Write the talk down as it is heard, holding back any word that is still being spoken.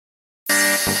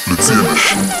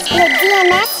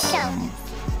DMX Show.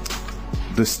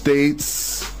 The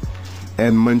States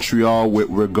and Montreal with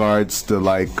regards to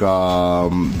like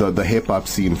the hip hop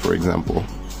scene, for example.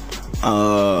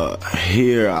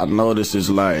 Here I notice it's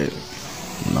like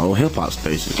no hip hop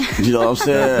station. You know what I'm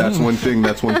saying? That's one thing.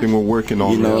 That's one thing we're working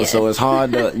on. You know, man. so it's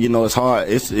hard to, you know, it's hard.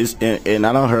 And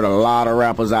I done heard a lot of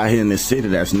rappers out here in this city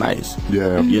that's nice.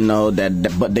 Yeah. You know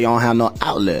that, but they don't have no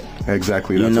outlet.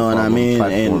 Exactly. You That's know a what I problem. mean?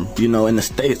 Platform. And you know, in the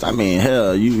States, I mean,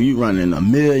 hell, you running a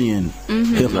million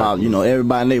hip hop. You know,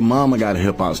 everybody and their mama got a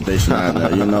hip hop station out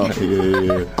there. You know.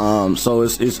 Yeah. So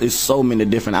it's so many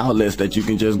different outlets that you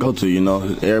can just go to. You know,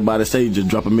 everybody say you just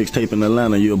drop a mixtape in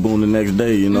Atlanta, you'll boom the next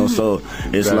day. You know, so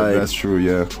it's That's true.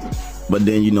 Yeah. But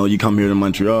then, you know, you come here to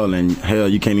Montreal and hell,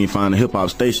 you can't even find a hip hop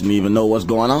station to even know what's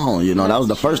going on. You know, that was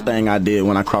the first thing I did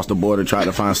when I crossed the border, tried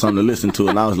to find something to listen to,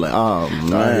 and I was like, oh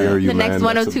man. I hear you, The next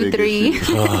man. That's a big 102.3,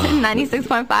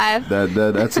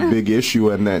 96.5. That's a big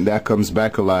issue, and that comes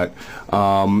back a lot.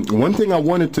 One thing I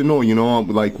wanted to know, you know,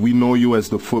 like we know you as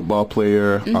the football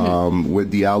player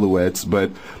with the Alouettes,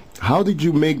 but how did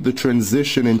you make the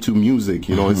transition into music?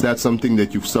 You know, is that something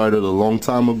that you've started a long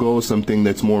time ago, something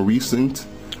that's more recent?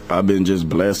 I've been just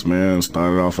blessed, man.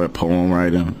 Started off at poem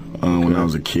writing when I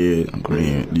was a kid. I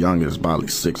mean, the youngest, about like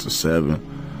 6 or 7.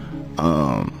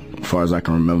 As far as I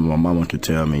can remember, my mama could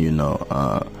tell me, you know,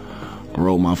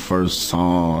 wrote my first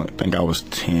song, I think I was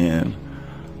 10,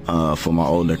 for my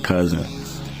older cousin.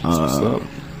 What's up?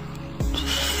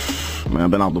 Man,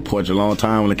 I've been off the porch a long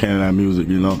time when it came to that music,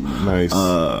 you know. Nice.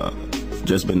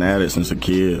 Just been at it since a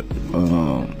kid,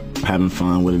 having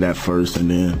fun with it at first,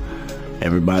 and then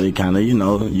everybody kind of, you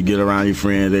know, you get around your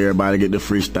friends, everybody get the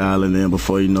freestyle, and then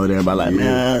before you know it, everybody like,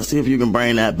 man, see if you can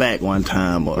bring that back one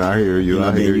time. Or, I hear you. know,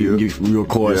 I hear you. You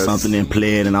record something and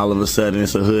play it, and all of a sudden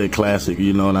it's a hood classic.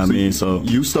 You know what I mean? So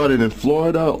you started in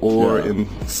Florida or in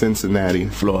Cincinnati?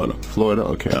 Florida. Florida.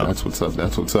 Okay, that's what's up.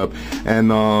 That's what's up. And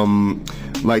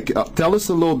tell us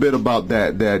a little bit about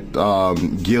that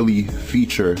Gilly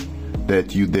feature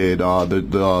that you did,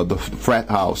 the frat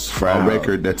house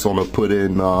record that's on a put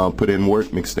in work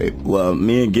mixtape. Well,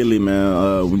 me and Gilly,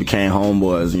 man, we became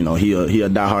homeboys. You know, he a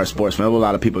diehard sports fan. A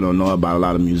lot of people don't know about a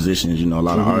lot of musicians. You know, a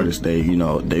lot of artists. They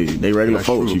regular That's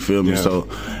folks. true. You feel me? Yeah. So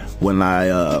when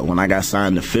I got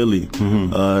signed to Philly,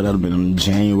 that'd have been in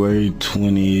January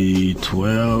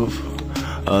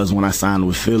 2012. Is when I signed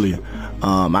with Philly.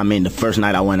 I mean, the first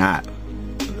night I went out,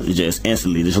 just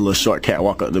instantly, this little short cat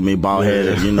walk up to me, bald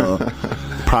headed, you know,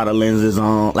 Prada lenses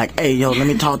on, like, hey, yo, let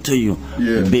me talk to you.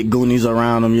 The big Goonies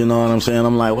around him, you know what I'm saying?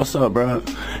 I'm like, what's up, bro?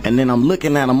 And then I'm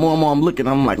looking at him, more and more I'm looking,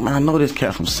 I'm like, man, I know this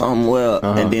cat from somewhere.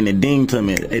 And then it dinged to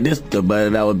me, hey, this the buddy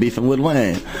that was beefing with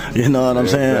Wayne. You know what I'm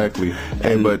saying? Exactly.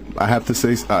 Hey, but I have to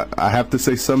say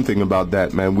something about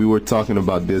that, man. We were talking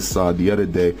about this the other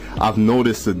day. I've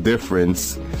noticed a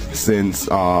difference since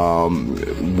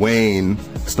Wayne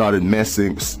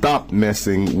stopped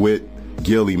messing with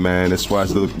Gilly, man, as far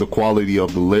as the quality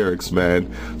of the lyrics,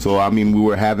 man. So I mean, we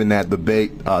were having that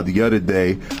debate the other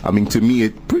day. I mean, to me,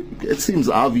 it seems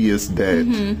obvious that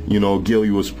you know, Gilly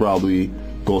was probably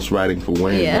ghostwriting for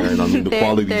Wayne, man. I mean, the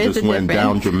quality just went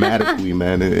down dramatically,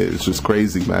 man. It's just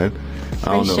crazy, man.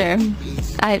 I don't know. For sure.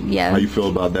 How you feel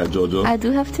about that, JoJo? I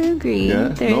do have to agree. Yeah?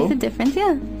 There is a difference,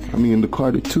 yeah. I mean, the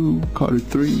Carter 2, Carter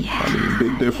 3, I mean,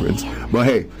 big difference. But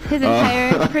hey, His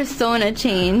entire persona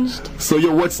changed. so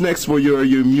what's next for your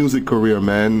music career,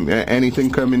 man?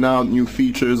 Anything coming out, new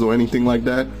features or anything like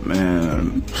that?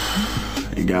 Man,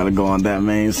 you gotta go on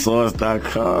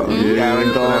thatmainsource.com. You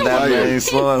gotta go on that main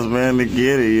source, man, to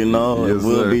get it, you know. Yes,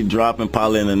 We'll sir. be dropping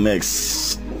probably in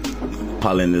this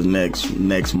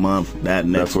next month,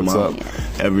 That's what's month. up.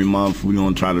 Every month we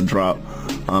gonna try to drop.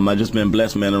 I just been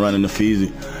blessed, man, to run into Feezy.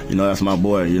 You know, that's my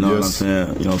boy, you know what I'm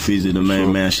saying? You know, Feezy the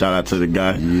main man, shout out to the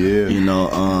guy. Yeah. You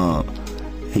know,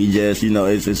 he just, you know,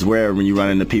 it's rare when you run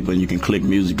into people and you can click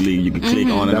musically, you can click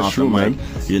on and That's off true, the mic. man.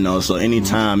 You know, so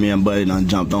anytime me and Buddy done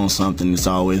jumped on something, it's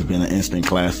always been an instant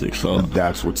classic. So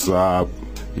That's what's up.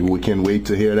 We can't wait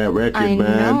to hear that record, I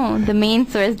man. know.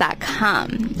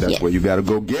 TheMainSource.com. That's where you gotta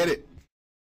go get it.